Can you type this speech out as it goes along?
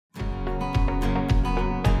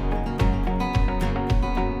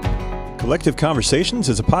Collective Conversations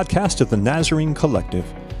is a podcast of the Nazarene Collective.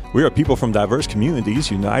 We are people from diverse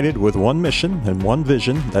communities united with one mission and one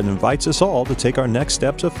vision that invites us all to take our next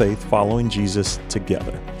steps of faith following Jesus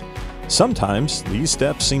together. Sometimes these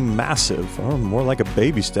steps seem massive or more like a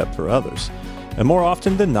baby step for others. And more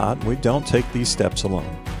often than not, we don't take these steps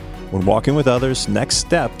alone. When walking with others, next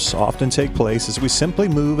steps often take place as we simply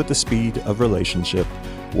move at the speed of relationship,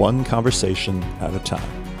 one conversation at a time.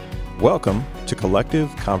 Welcome to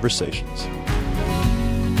Collective Conversations.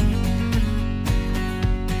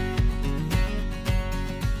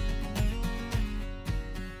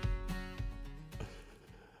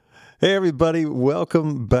 Hey everybody,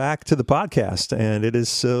 welcome back to the podcast, and it is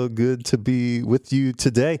so good to be with you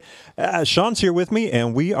today. Sean's here with me,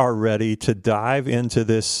 and we are ready to dive into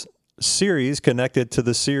this series connected to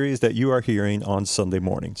the series that you are hearing on Sunday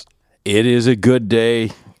mornings. It is a good day.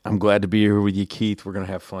 I'm glad to be here with you, Keith. We're going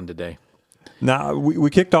to have fun today. Now, we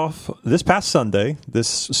kicked off this past Sunday, this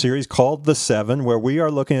series called The Seven, where we are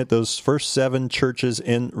looking at those first seven churches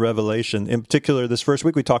in Revelation. In particular, this first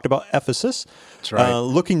week, we talked about Ephesus. That's right.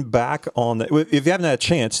 Looking back on that, if you haven't had a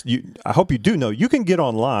chance, I hope you do know, you can get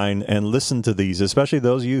online and listen to these, especially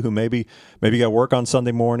those of you who maybe got work on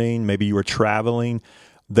Sunday morning, maybe you were traveling.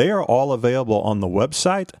 They are all available on the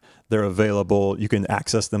website. They're available, you can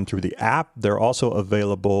access them through the app. They're also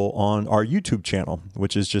available on our YouTube channel,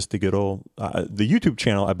 which is just the good old, the YouTube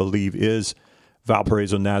channel, I believe, is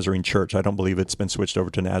Valparaiso Nazarene Church. I don't believe it's been switched over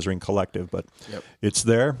to Nazarene Collective, but It's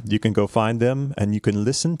there. You can go find them, and you can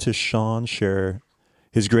listen to Sean share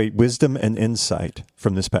his great wisdom and insight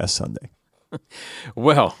from this past Sunday.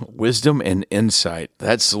 Well, wisdom and insight,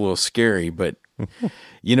 that's a little scary, but,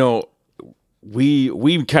 you know,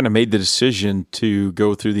 we kind of made the decision to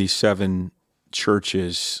go through these seven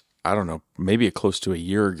churches, I don't know, maybe close to a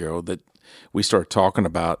year ago, that we started talking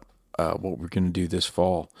about what we're going to do this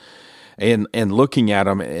fall. And looking at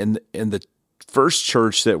them, and the first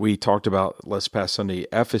church that we talked about last past Sunday,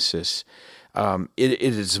 Ephesus, it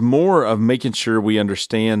is more of making sure we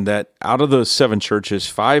understand that out of those seven churches,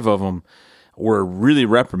 5 of them were really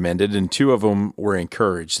reprimanded and 2 of them were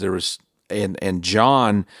encouraged. There was And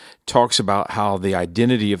John talks about how the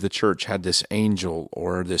identity of the church had this angel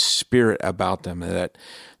or this spirit about them, that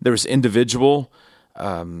there was an individual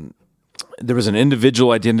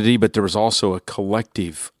identity, but there was also a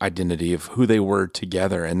collective identity of who they were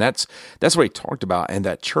together, and that's what he talked about. And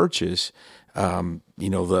that churches,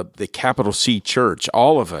 the capital C church,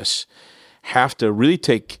 all of us have to really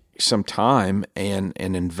take some time and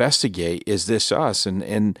investigate, is this us?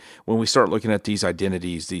 And when we start looking at these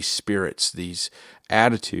identities, these spirits, these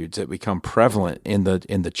attitudes that become prevalent in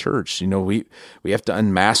the church, we have to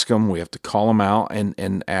unmask them, we have to call them out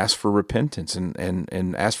and ask for repentance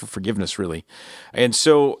and ask for forgiveness, really. And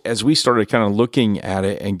so as we started kind of looking at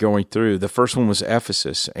it and going through, the first one was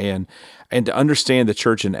Ephesus, and to understand the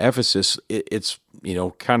church in Ephesus, it's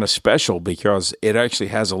kind of special because it actually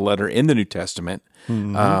has a letter in the New Testament,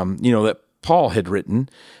 that Paul had written,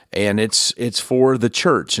 and it's for the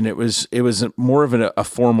church, and it was more of a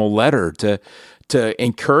formal letter to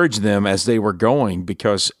encourage them as they were going,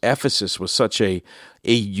 because Ephesus was such a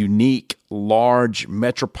unique, large,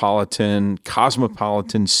 metropolitan,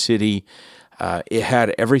 cosmopolitan city. It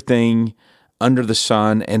had everything under the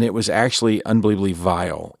sun, and it was actually unbelievably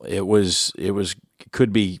vile. It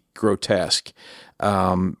could be grotesque.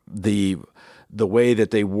 The way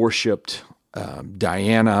that they worshipped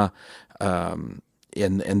Diana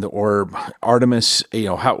or Artemis,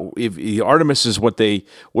 if Artemis is what they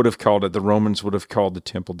would have called it, the Romans would have called the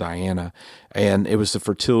temple Diana, and it was the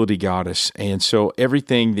fertility goddess. And so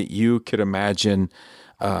everything that you could imagine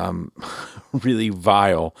really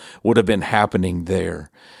vile would have been happening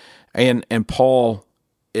there. And Paul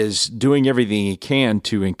is doing everything he can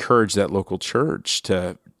to encourage that local church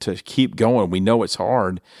to keep going. We know it's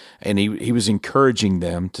hard, and he was encouraging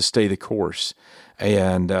them to stay the course,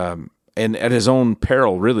 and at his own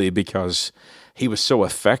peril, really, because he was so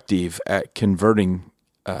effective at converting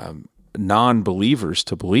non-believers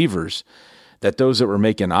to believers that those that were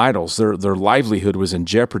making idols, their livelihood was in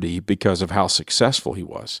jeopardy because of how successful he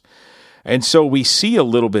was. And so we see a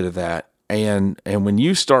little bit of that. And when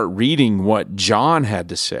you start reading what John had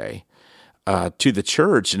to say to the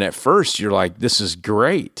church, and at first you're like, this is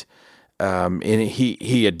great. And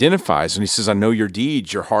he identifies, and he says, I know your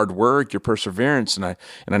deeds, your hard work, your perseverance, and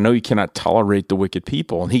I know you cannot tolerate the wicked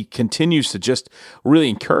people. And he continues to just really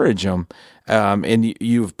encourage them. And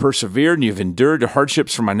you've persevered, and you've endured the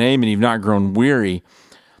hardships for my name, and you've not grown weary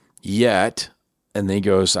yet. And then he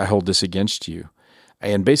goes, I hold this against you.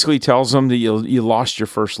 and basically tells them that you lost your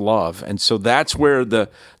first love. And so that's where the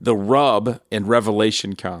rub in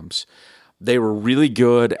Revelation comes. They were really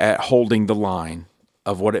good at holding the line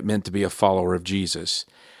of what it meant to be a follower of Jesus,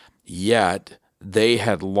 yet they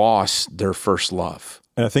had lost their first love.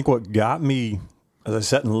 And I think what got me, as I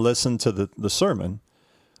sat and listened to the sermon,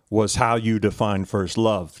 was how you define first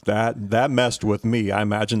love. That messed with me. I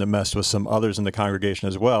imagine it messed with some others in the congregation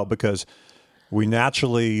as well, because we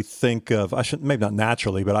naturally think of, maybe not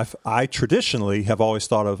naturally, but I traditionally have always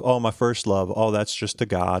thought of, my first love, that's just to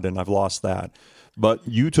God, and I've lost that. But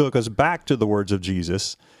you took us back to the words of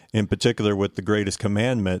Jesus, in particular with the greatest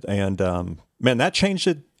commandment, and man, that changed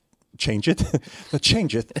it. That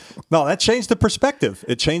changed the perspective.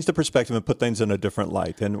 It changed the perspective and put things in a different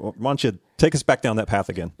light. And why don't you take us back down that path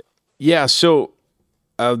again? Yeah, so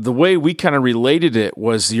the way we kind of related it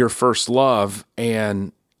was your first love,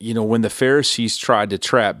 and when the Pharisees tried to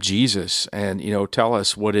trap Jesus and tell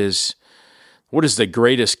us what is the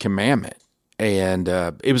greatest commandment. And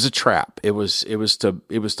it was a trap. It was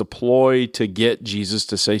to ploy to get Jesus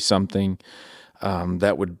to say something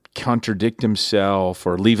that would contradict himself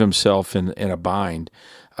or leave himself in a bind.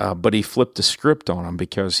 But he flipped the script on him,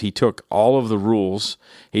 because he took all of the rules,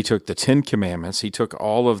 he took the 10 Commandments, he took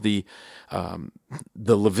all of the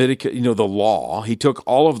Leviticus, the law. He took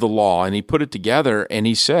all of the law and he put it together, and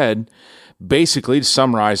he said, basically, to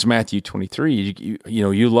summarize Matthew 23,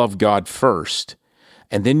 you love God first,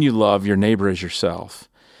 and then you love your neighbor as yourself.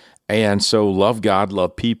 And so love God,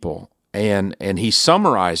 love people. And he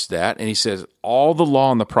summarized that, and he says, all the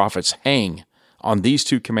law and the prophets hang on these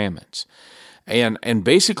 2 commandments. And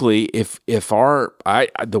basically, if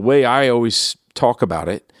the way I always talk about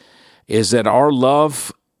it is that our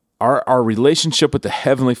love, our relationship with the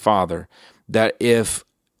Heavenly Father, that if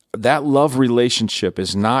that love relationship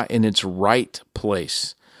is not in its right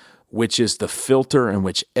place, which is the filter in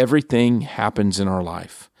which everything happens in our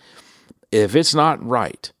life, if it's not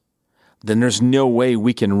right, then there's no way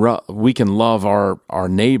we can love our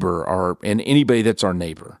neighbor, and anybody that's our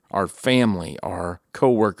neighbor, our family, our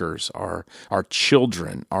coworkers, our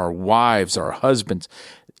children, our wives, our husbands.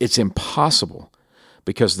 It's impossible,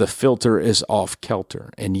 because the filter is off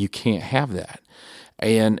kilter, and you can't have that.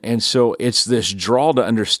 And so it's this draw to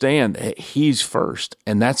understand that he's first,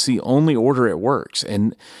 and that's the only order it works.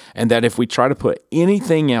 And that if we try to put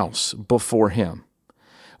anything else before him,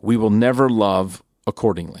 we will never love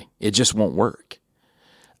accordingly. It just won't work.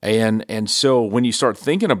 And so when you start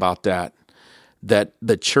thinking about that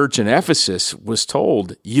the church in Ephesus was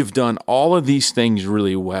told, you've done all of these things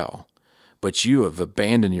really well, but you have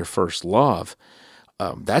abandoned your first love,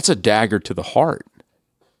 that's a dagger to the heart.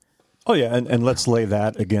 Oh, yeah, and let's lay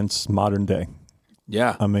that against modern day.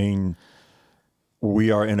 Yeah. I mean,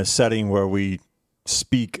 we are in a setting where we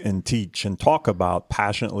speak and teach and talk about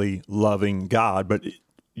passionately loving God, but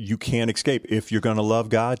you can't escape. If you're going to love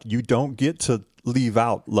God, you don't get to leave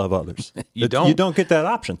out love others. You don't get that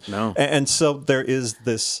option. No. And so there is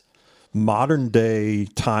this modern day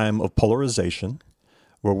time of polarization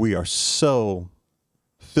where we are so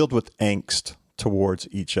filled with angst towards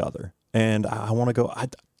each other. And I want to go,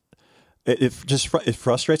 it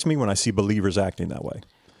frustrates me when I see believers acting that way,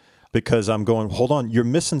 because I'm going, hold on, you're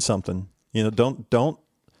missing something. Don't,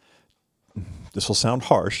 this will sound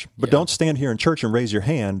harsh, but don't stand here in church and raise your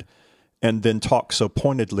hand and then talk so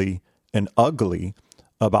pointedly and ugly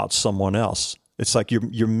about someone else. It's like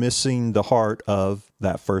you're missing the heart of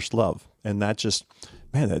that first love. And that just,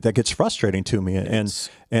 man, that gets frustrating to me. And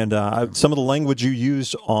some of the language you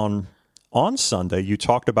used on Sunday, you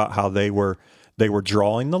talked about how they were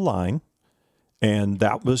drawing the line, and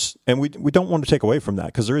that was, and we don't want to take away from that,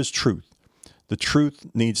 because there is truth. The truth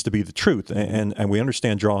needs to be the truth, and we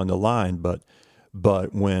understand drawing the line,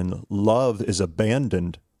 but when love is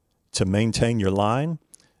abandoned to maintain your line,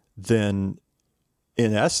 then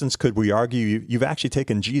in essence, could we argue you've actually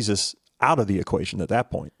taken Jesus out of the equation at that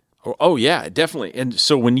point? Oh yeah, definitely. And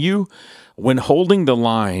so when holding the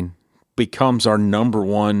line becomes our number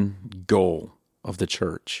one goal of the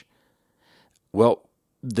church, well,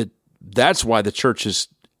 that's why the church is,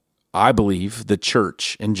 I believe, the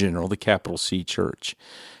church in general, the capital C church,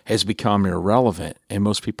 has become irrelevant in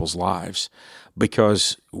most people's lives,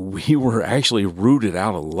 because we were actually rooted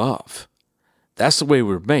out of love. That's the way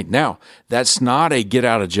we were made. Now, that's not a get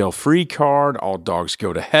out of jail free card, all dogs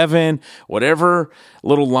go to heaven, whatever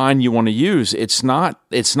little line you want to use. It's not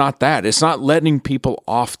that. It's not letting people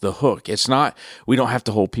off the hook. It's not, we don't have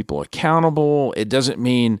to hold people accountable. It doesn't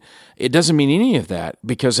mean any of that,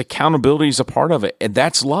 because accountability is a part of it. And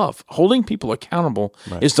that's love. Holding people accountable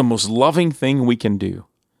is the most loving thing we can do.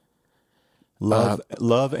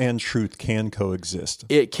 Love and truth can coexist.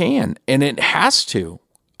 It can, and it has to.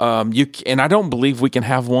 And I don't believe we can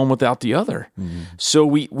have one without the other. So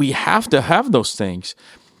we have to have those things.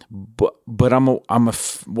 But what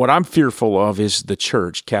I'm fearful of is the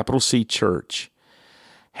church, capital C church,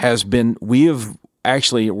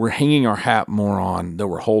 we're hanging our hat more on that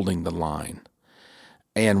we're holding the line,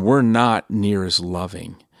 and we're not near as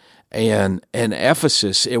loving. And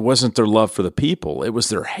Ephesus, it wasn't their love for the people; it was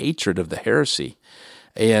their hatred of the heresy.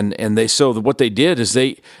 And what they did is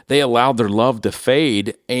they allowed their love to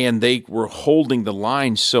fade, and they were holding the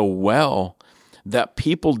line so well that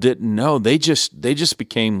people didn't know. They just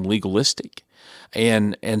became legalistic,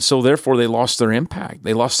 and so therefore they lost their impact,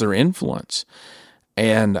 they lost their influence,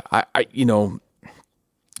 and I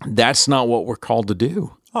that's not what we're called to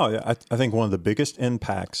do. Oh yeah, I think one of the biggest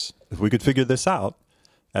impacts, if we could figure this out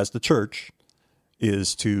as the church,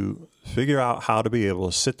 is to figure out how to be able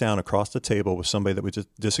to sit down across the table with somebody that we just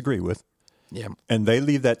disagree with. Yeah. And they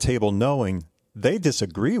leave that table knowing they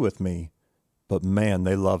disagree with me, but man,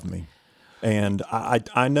 they love me. And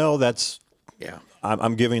I know that's,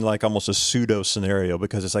 I'm giving like almost a pseudo scenario,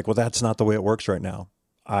 because it's like, well, that's not the way it works right now.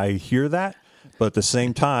 I hear that, but at the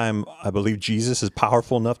same time, I believe Jesus is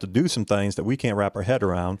powerful enough to do some things that we can't wrap our head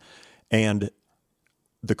around. And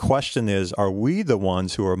the question is, are we the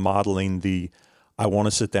ones who are modeling I want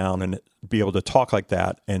to sit down and be able to talk like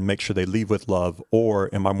that and make sure they leave with love?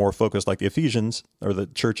 Or am I more focused like the Ephesians or the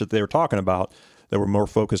church that they were talking about, that were more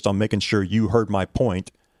focused on making sure you heard my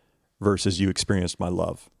point versus you experienced my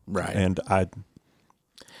love? Right. And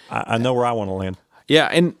I know where I want to land.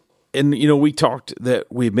 Yeah. And we talked that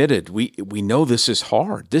we admitted, we know this is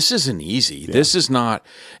hard. This isn't easy. Yeah. This is not,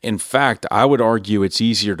 in fact, I would argue it's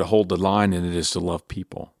easier to hold the line than it is to love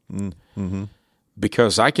people. Mm-hmm.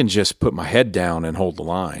 Because I can just put my head down and hold the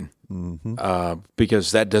line,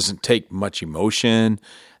 because that doesn't take much emotion.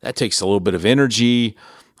 That takes a little bit of energy,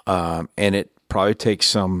 and it probably takes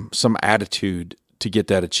some attitude to get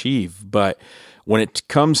that achieved. But when it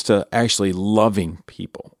comes to actually loving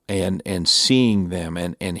people and seeing them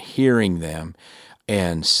and hearing them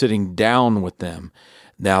and sitting down with them,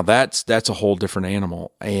 now that's a whole different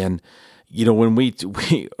animal. And when we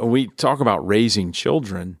talk about raising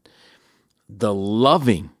children, the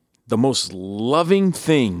most loving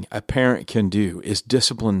thing a parent can do is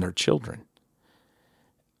discipline their children.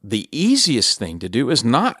 The easiest thing to do is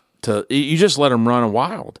you just let them run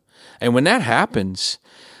wild. And when that happens,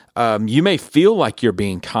 you may feel like you're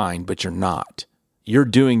being kind, but you're not. You're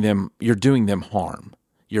doing them harm.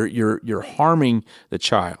 You're harming the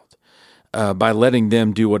child by letting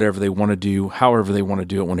them do whatever they want to do, however they want to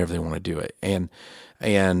do it, whenever they want to do it. And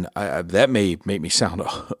that may make me sound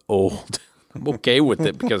old. I'm okay with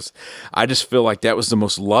it, because I just feel like that was the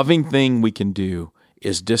most loving thing we can do,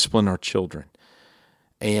 is discipline our children.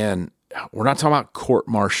 And we're not talking about court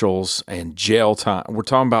martials and jail time. We're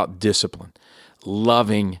talking about discipline,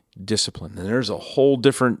 loving discipline. And there's a whole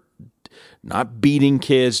different, not beating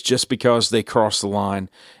kids just because they cross the line,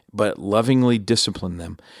 but lovingly discipline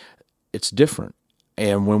them. It's different.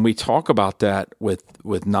 And when we talk about that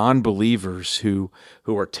with non-believers who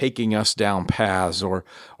are taking us down paths or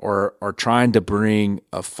are trying to bring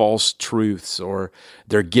false truths, or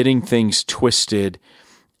they're getting things twisted,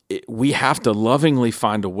 we have to lovingly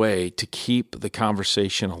find a way to keep the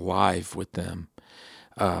conversation alive with them.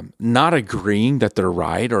 Not agreeing that they're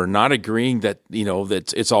right, or not agreeing that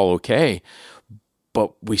that it's all okay,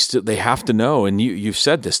 but they have to know, and you've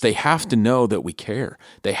said this, they have to know that we care.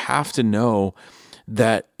 They have to know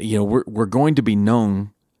that we're going to be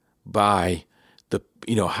known by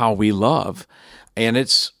how we love. And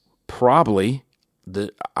it's probably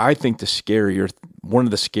one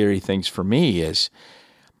of the scary things for me is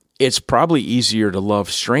it's probably easier to love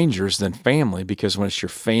strangers than family, because when it's your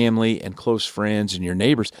family and close friends and your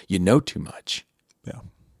neighbors, you know too much. Yeah.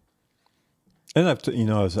 And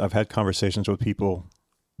I've had conversations with people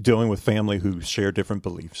dealing with family who share different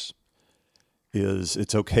beliefs.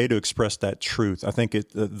 It's okay to express that truth. I think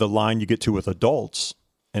the line you get to with adults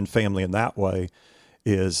and family in that way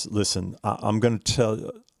is, listen, I'm going to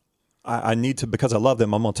tell, I need to, because I love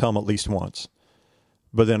them, I'm going to tell them at least once.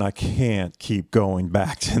 But then I can't keep going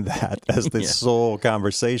back to that as the sole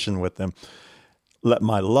conversation with them. Let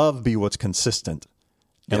my love be what's consistent,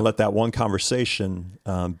 and let that one conversation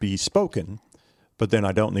be spoken. But then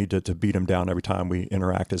I don't need to beat them down every time we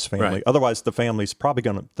interact as family. Right. Otherwise, the family's probably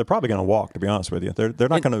going to walk. To be honest with you, they're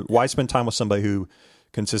not going to. Why spend time with somebody who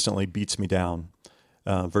consistently beats me down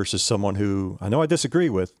versus someone who I know I disagree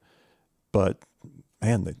with, but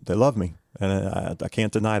man, they love me, and I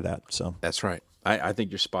can't deny that. So that's right. I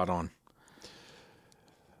think you're spot on.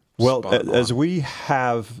 Well, Spot on. as we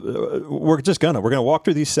have, we're gonna walk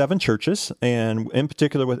through these 7 churches, and in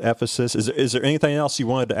particular with Ephesus. Is there anything else you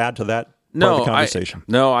wanted to add to that part of the conversation?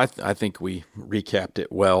 I think we recapped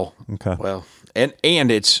it well. Okay. Well, and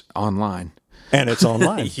it's online. And it's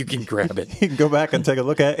online. You can grab it. You can go back and take a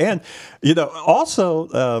look at it. And,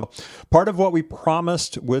 also part of what we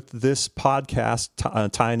promised with this podcast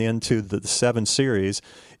tying into the 7 series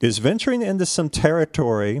is venturing into some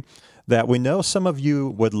territory that we know some of you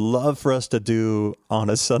would love for us to do on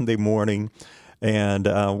a Sunday morning. And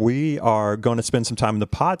we are going to spend some time in the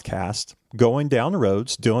podcast going down the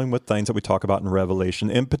roads, dealing with things that we talk about in Revelation,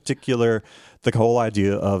 in particular, the whole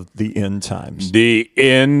idea of the end times. The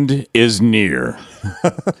end is near.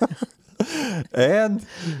 And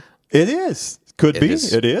it is. Could be.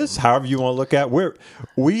 It is. However you want to look at it.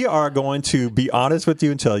 We are going to be honest with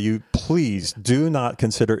you and tell you, please do not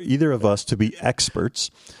consider either of us to be experts.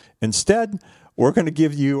 Instead, we're going to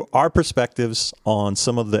give you our perspectives on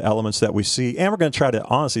some of the elements that we see, and we're going to try to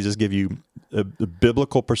honestly just give you a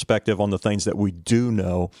biblical perspective on the things that we do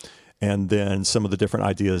know, and then some of the different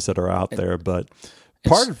ideas that are out there. But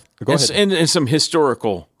go ahead. And some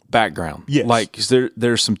historical background. Yes. Like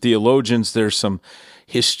there's some theologians, there's some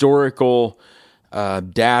historical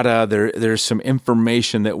data, there's some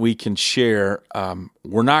information that we can share.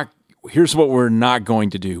 Here's what we're not going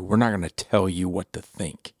to do. We're not going to tell you what to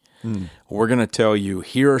think. We're going to tell you,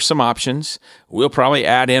 here are some options. We'll probably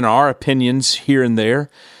add in our opinions here and there.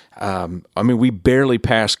 We barely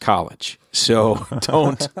passed college, so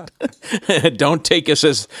don't take us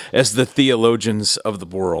as the theologians of the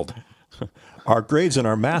world. Our grades in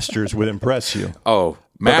our masters would impress you. Oh,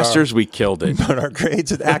 masters, we killed it. But our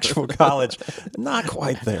grades at actual college, not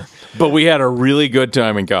quite there. But we had a really good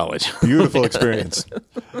time in college. Beautiful experience.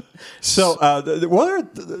 So,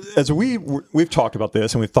 as we've talked about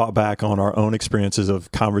this, and we've thought back on our own experiences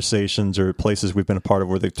of conversations or places we've been a part of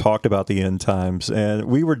where they've talked about the end times, and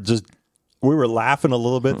we were laughing a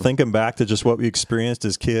little bit, thinking back to just what we experienced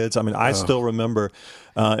as kids. I still remember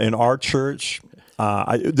in our church.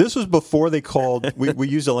 This was before they called. We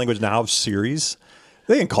used the language now of series.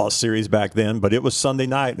 They didn't call it series back then, but it was Sunday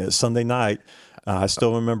night, and it's Sunday night. I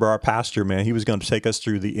still remember our pastor, man. He was going to take us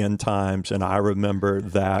through the end times, and I remember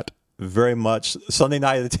that very much. Sunday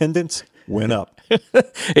night attendance went up.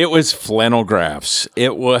 It was flannel graphs.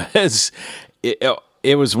 It was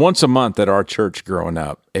once a month at our church growing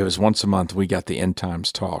up. It was once a month we got the end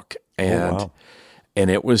times talk, and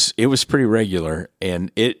it was pretty regular,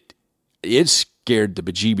 and it scared the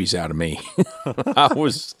bejeebies out of me. I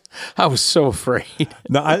was so afraid.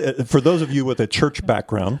 Now, for those of you with a church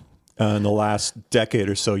background, in the last decade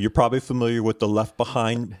or so, you're probably familiar with the Left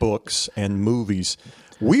Behind books and movies.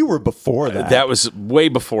 We were before that. That was way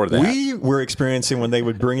before that. We were experiencing when they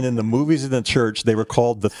would bring in the movies in the church. They were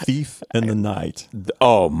called The Thief in the Night.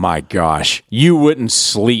 Oh, my gosh. You wouldn't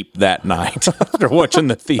sleep that night after watching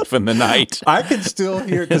The Thief in the Night. I can still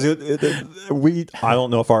hear, because I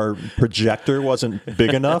don't know if our projector wasn't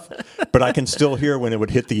big enough, but I can still hear when it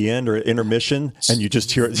would hit the end or intermission, and you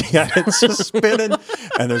just hear it. Yeah, it's just spinning,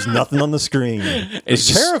 and there's nothing on the screen.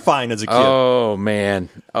 It's terrifying as a kid. Oh, man.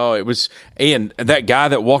 Oh, it was. And that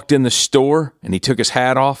guy that walked in the store and he took his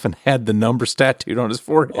hat off and had the numbers tattooed on his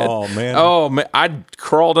forehead. Oh man! I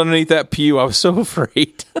crawled underneath that pew. I was so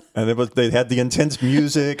afraid. And they had the intense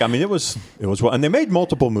music. It was and they made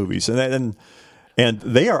multiple movies, and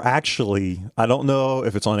they are actually, I don't know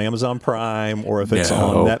if it's on Amazon Prime or if it's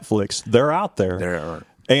on Netflix. They're out there. There are.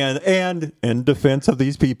 And in defense of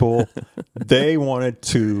these people, they wanted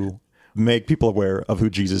to make people aware of who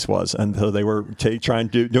Jesus was, and so they were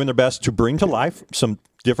doing their best to bring to life some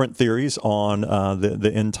different theories on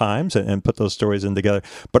the end times and put those stories in together.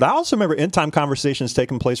 But I also remember end time conversations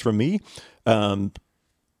taking place for me,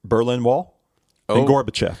 Berlin Wall and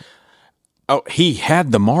Gorbachev. Oh, he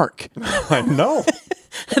had the mark. I know.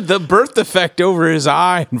 The birth defect over his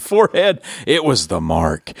eye and forehead, it was the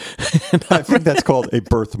mark. I think that's called a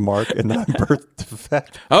birthmark and not birth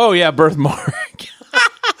defect. Oh yeah, birthmark.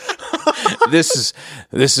 This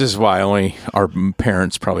is why only our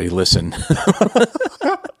parents probably listen.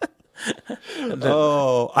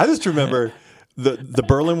 I just remember the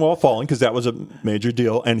Berlin Wall falling, because that was a major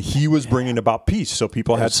deal, and he was bringing about peace. So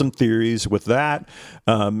people had some theories with that.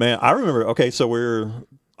 Man, I remember. Okay, so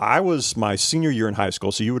I was my senior year in high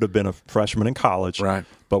school, so you would have been a freshman in college, right?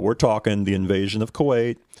 But we're talking the invasion of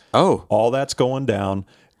Kuwait. Oh, all that's going down.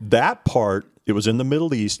 That part. It was in the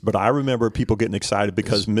Middle East, but I remember people getting excited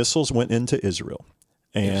because missiles went into Israel.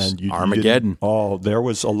 And Armageddon. There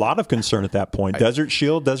was a lot of concern at that point. Desert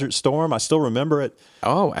Shield, Desert Storm. I still remember it.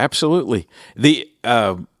 Oh, absolutely.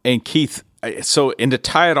 And Keith, and to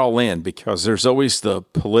tie it all in, because there's always the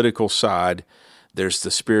political side, there's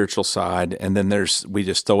the spiritual side, and then we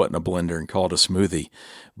just throw it in a blender and call it a smoothie.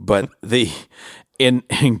 But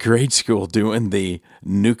in grade school, doing the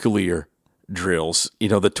nuclear drills,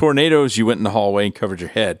 the tornadoes, you went in the hallway and covered your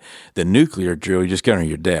head. The nuclear drill, you just got on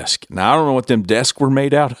your desk. Now, I don't know what them desks were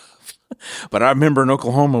made out of. But I remember in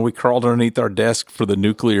Oklahoma, we crawled underneath our desk for the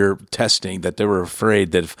nuclear testing, that they were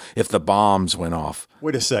afraid that if the bombs went off.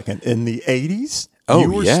 Wait a second. In the 80s, Oh,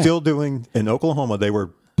 you were yeah. still doing, in Oklahoma, they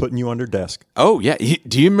were putting you under desk. Oh, yeah.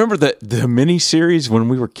 Do you remember the mini-series when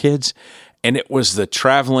we were kids? And it was the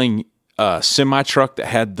traveling semi-truck that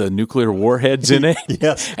had the nuclear warheads in it.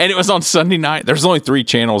 Yes. And it was on Sunday night. There's only 3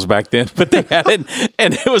 channels back then, but they had it.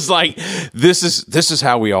 And it was like, this is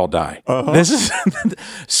how we all die. Uh-huh. This is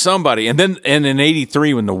somebody. And in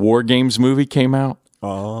 83, when the War Games movie came out,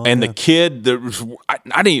 and the kid,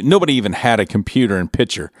 nobody even had a computer and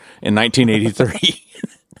picture in 1983.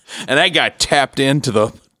 And that guy tapped into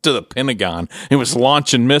the Pentagon and was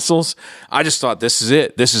launching missiles. I just thought, this is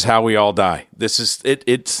it. This is how we all die. This is it.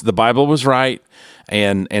 It's the Bible was right,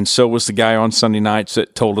 and so was the guy on Sunday nights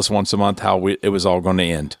that told us once a month how it was all going to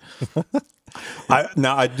end.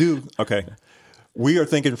 Okay. We are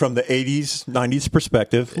thinking from the 80s, 90s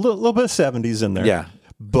perspective, a little bit of 70s in there. Yeah.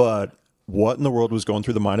 But what in the world was going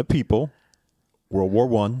through the mind of people? World War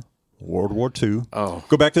I, World War II. Oh.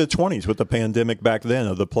 Go back to the 20s with the pandemic back then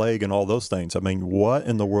of the plague and all those things. I mean, what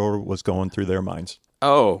in the world was going through their minds?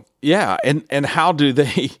 Oh, yeah. And how do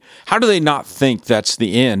they not think that's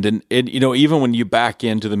the end? And even when you back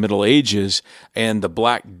into the Middle Ages and the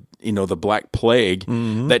Black Plague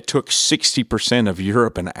that took 60% of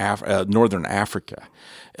Europe and Northern Africa,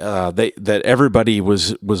 that everybody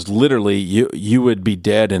was literally, you would be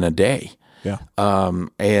dead in a day. Yeah.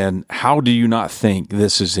 And how do you not think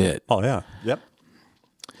this is it? Oh, yeah. Yep.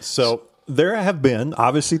 So there have been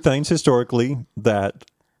obviously things historically that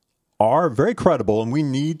are very credible and we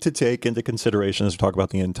need to take into consideration as we talk about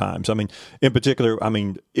the end times. I mean, in particular,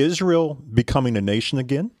 Israel becoming a nation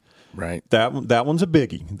again. Right. That one's a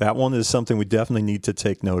biggie. That one is something we definitely need to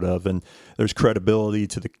take note of. And there's credibility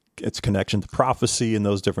to its connection to prophecy and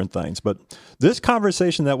those different things. But this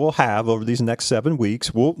conversation that we'll have over these next 7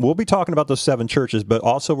 weeks, we'll be talking about those 7 churches, but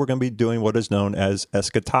also we're going to be doing what is known as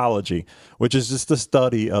eschatology, which is just the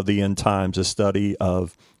study of the end times, a study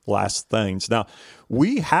of last things. Now,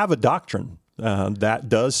 we have a doctrine that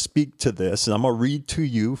does speak to this, and I'm going to read to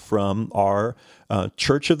you from our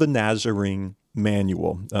Church of the Nazarene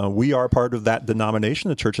manual. We are part of that denomination,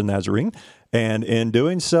 the Church of Nazarene, and in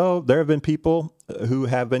doing so, there have been people who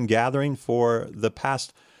have been gathering for the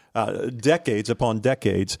past decades upon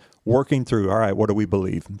decades, working through, all right, what do we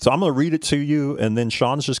believe? So I'm going to read it to you, and then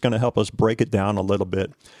Sean's just going to help us break it down a little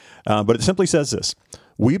bit. But it simply says this: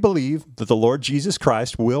 we believe that the Lord Jesus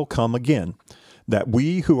Christ will come again, that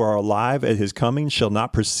we who are alive at his coming shall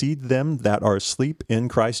not precede them that are asleep in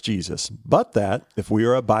Christ Jesus, but that if we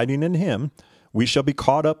are abiding in him, we shall be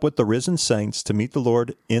caught up with the risen saints to meet the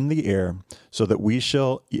Lord in the air, so that we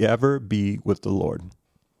shall ever be with the Lord.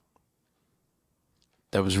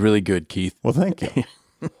 That was really good, Keith. Well, thank you.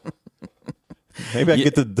 Maybe I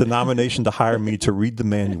get the denomination to hire me to read the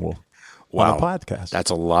manual on a podcast.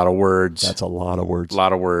 That's a lot of words. That's a lot of words. A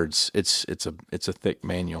lot of words. It's a thick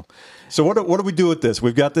manual. So what do we do with this?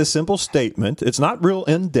 We've got this simple statement. It's not real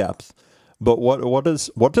in depth, but what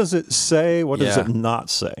does it say? What does it not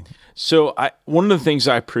say? So one of the things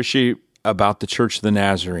I appreciate about the Church of the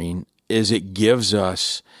Nazarene is it gives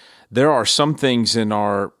us, there are some things in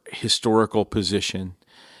our historical position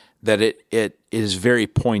that it is very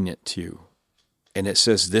poignant to, and it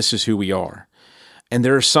says this is who we are. And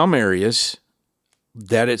there are some areas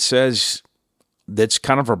that it says that's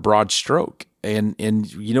kind of a broad stroke, and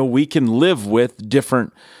we can live with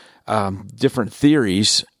different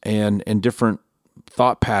theories and different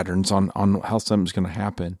thought patterns on how something's going to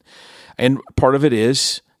happen. And part of it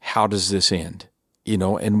is, how does this end?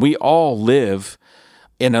 And we all live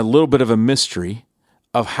in a little bit of a mystery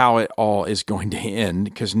of how it all is going to end,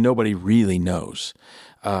 because nobody really knows.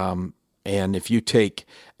 And if you take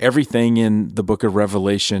everything in the book of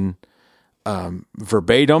Revelation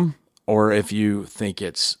verbatim, or if you think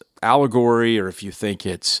it's allegory, or if you think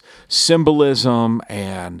it's symbolism,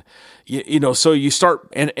 and so you start,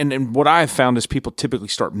 and what I've found is people typically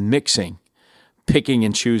start picking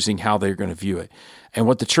and choosing how they're going to view it. And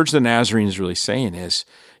what the Church of the Nazarene is really saying is,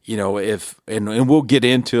 and we'll get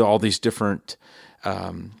into all these different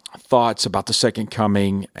thoughts about the second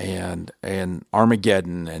coming and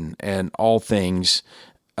Armageddon and all things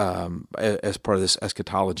as part of this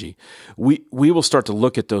eschatology. We will start to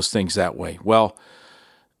look at those things that way. Well,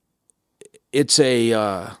 it's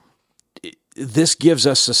this gives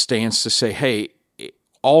us a stance to say, hey,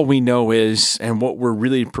 all we know is, and what we're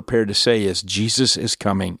really prepared to say is, Jesus is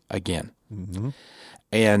coming again. Mm-hmm.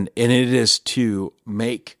 And it is to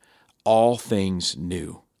make all things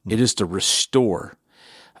new. Mm-hmm. It is to restore.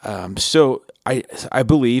 So I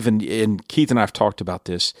believe, and Keith and I have talked about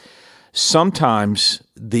this, sometimes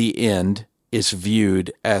the end is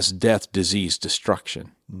viewed as death, disease,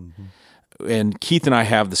 destruction. Mm-hmm. And Keith and I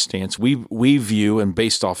have the stance, we view, and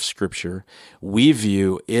based off Scripture, we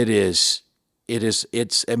view it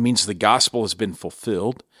means the gospel has been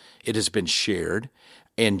fulfilled, it has been shared,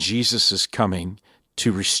 and Jesus is coming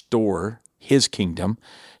to restore his kingdom,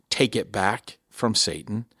 take it back from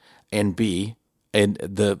Satan, and be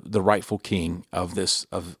the rightful king of this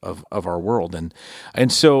of our world.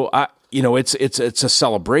 And so it's a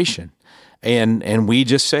celebration. And we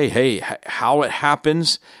just say, hey, how it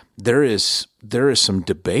happens, there is some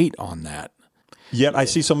debate on that. Yet I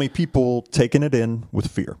see so many people taking it in with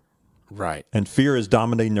fear. Right. And fear is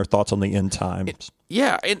dominating their thoughts on the end times.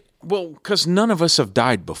 Because none of us have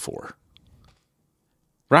died before.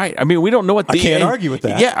 Right? I mean, we don't know what I can't argue with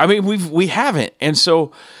that. Yeah, I mean, we haven't. And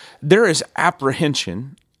so there is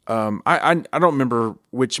apprehension. I don't remember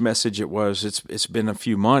which message it was. It's been a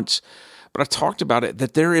few months, but I talked about it,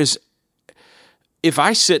 that there is, if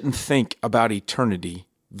I sit and think about eternity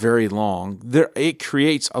very long, it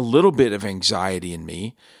creates a little bit of anxiety in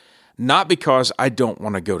me, not because I don't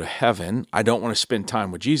want to go to heaven, I don't want to spend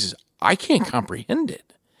time with Jesus. I can't comprehend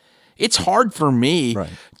it. It's hard for me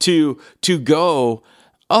to go,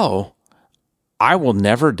 oh, I will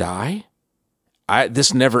never die.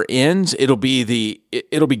 This never ends. It'll be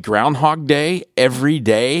Groundhog Day every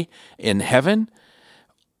day in heaven.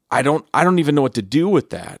 I don't even know what to do with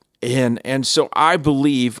that. And so I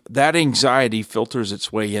believe that anxiety filters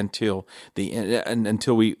its way until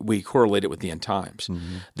we correlate it with the end times.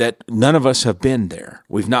 Mm-hmm. That none of us have been there.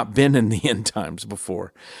 We've not been in the end times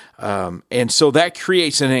before. And so that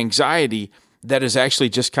creates an anxiety that is actually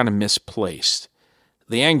just kind of misplaced.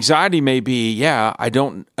 The anxiety may be, I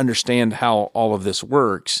don't understand how all of this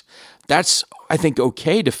works. That's, I think,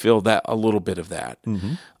 okay to feel that, a little bit of that.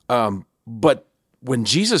 Mm-hmm. But when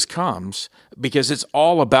Jesus comes, because it's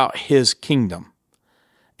all about his kingdom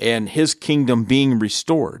and his kingdom being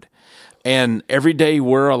restored, and every day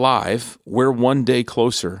we're alive, we're one day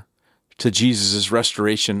closer to Jesus'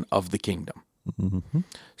 restoration of the kingdom. Mm-hmm.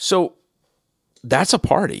 So that's a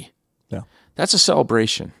party. Yeah. That's a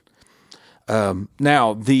celebration.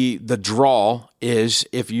 Now, the draw is,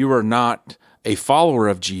 if you are not a follower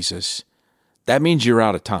of Jesus, that means you're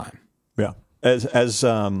out of time. Yeah.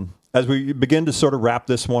 As we begin to sort of wrap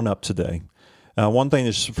this one up today, one thing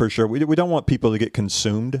is for sure, we don't want people to get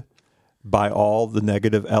consumed by all the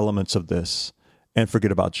negative elements of this and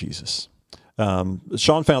forget about Jesus.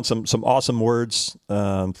 Sean found some awesome words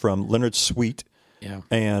from Leonard Sweet,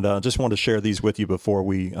 and just wanted to share these with you before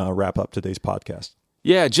we wrap up today's podcast.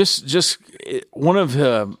 Yeah, just one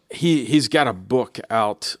of he's got a book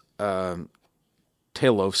out,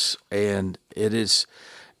 Telos, and it's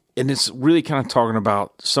really kind of talking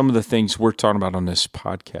about some of the things we're talking about on this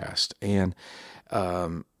podcast. And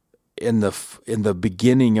in the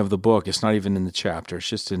beginning of the book, it's not even in the chapter, it's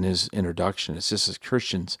just in his introduction. It's just as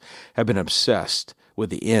Christians have been obsessed with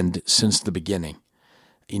the end since the beginning.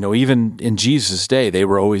 Even in Jesus' day, they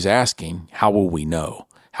were always asking, how will we know?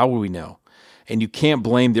 How will we know? And you can't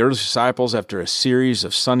blame the early disciples. After a series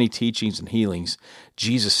of sunny teachings and healings,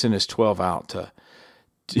 Jesus sent his 12 out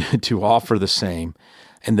to offer the same.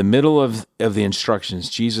 In the middle of the instructions,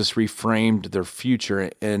 Jesus reframed their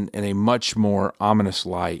future in a much more ominous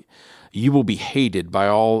light. You will be hated by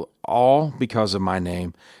all because of my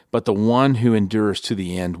name, but the one who endures to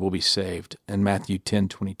the end will be saved. In Matthew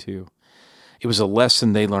 10:22. It was a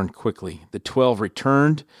lesson they learned quickly. The 12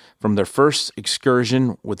 returned from their first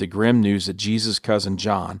excursion with the grim news that Jesus' cousin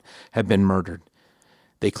John had been murdered.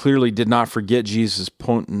 They clearly did not forget Jesus'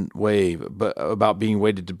 potent way about being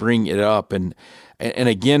waited to bring it up, and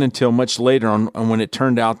again until much later on when it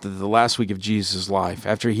turned out that the last week of Jesus' life,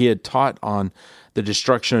 after he had taught on the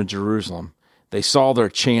destruction of Jerusalem, they saw their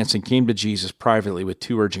chance and came to Jesus privately with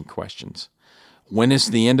two urgent questions. When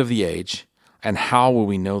is the end of the age, and how will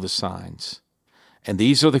we know the signs? And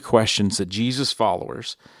these are the questions that Jesus'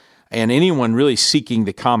 followers and anyone really seeking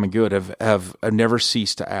the common good have never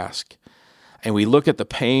ceased to ask. And we look at the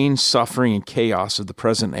pain, suffering, and chaos of the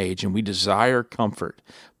present age, and we desire comfort,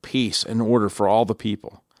 peace, and order for all the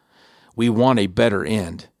people. We want a better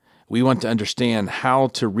end. We want to understand how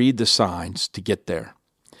to read the signs to get there.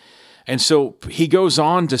 And so he goes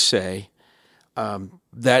on to say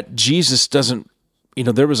that Jesus doesn't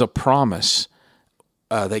there was a promise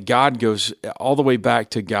that God goes all the way back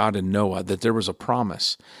to God and Noah, that there was a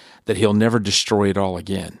promise that he'll never destroy it all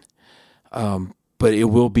again, but it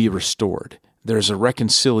will be restored. There's a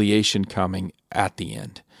reconciliation coming at the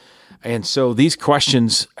end. And so these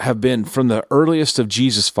questions have been from the earliest of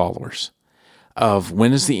Jesus followers of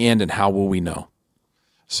when is the end and how will we know?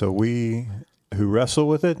 So we who wrestle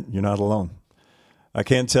with it, you're not alone. I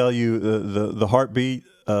can't tell you the heartbeat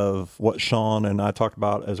of what Sean and I talked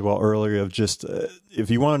about as well earlier of just, if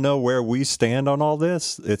you want to know where we stand on all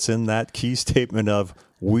this, it's in that key statement of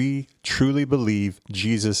we truly believe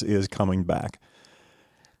Jesus is coming back.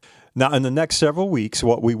 Now, in the next several weeks,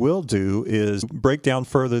 what we will do is break down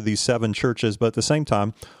further these 7 churches, but at the same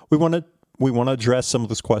time, we want to address some of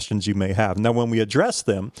those questions you may have. Now, when we address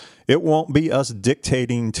them, it won't be us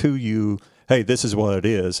dictating to you, hey, this is what it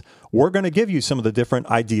is. We're going to give you some of the different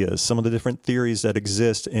ideas, some of the different theories that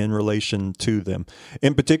exist in relation to them.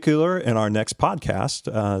 In particular, in our next podcast,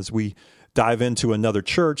 as we dive into another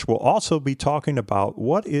church, we'll also be talking about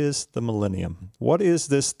what is the millennium? What is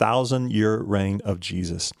this 1,000-year reign of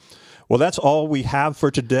Jesus? Well, that's all we have for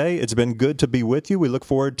today. It's been good to be with you. We look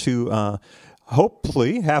forward to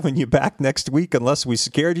hopefully having you back next week, unless we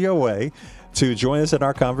scared you away, to join us in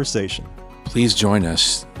our conversation. Please join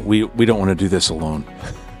us. We don't want to do this alone.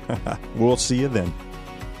 We'll see you then.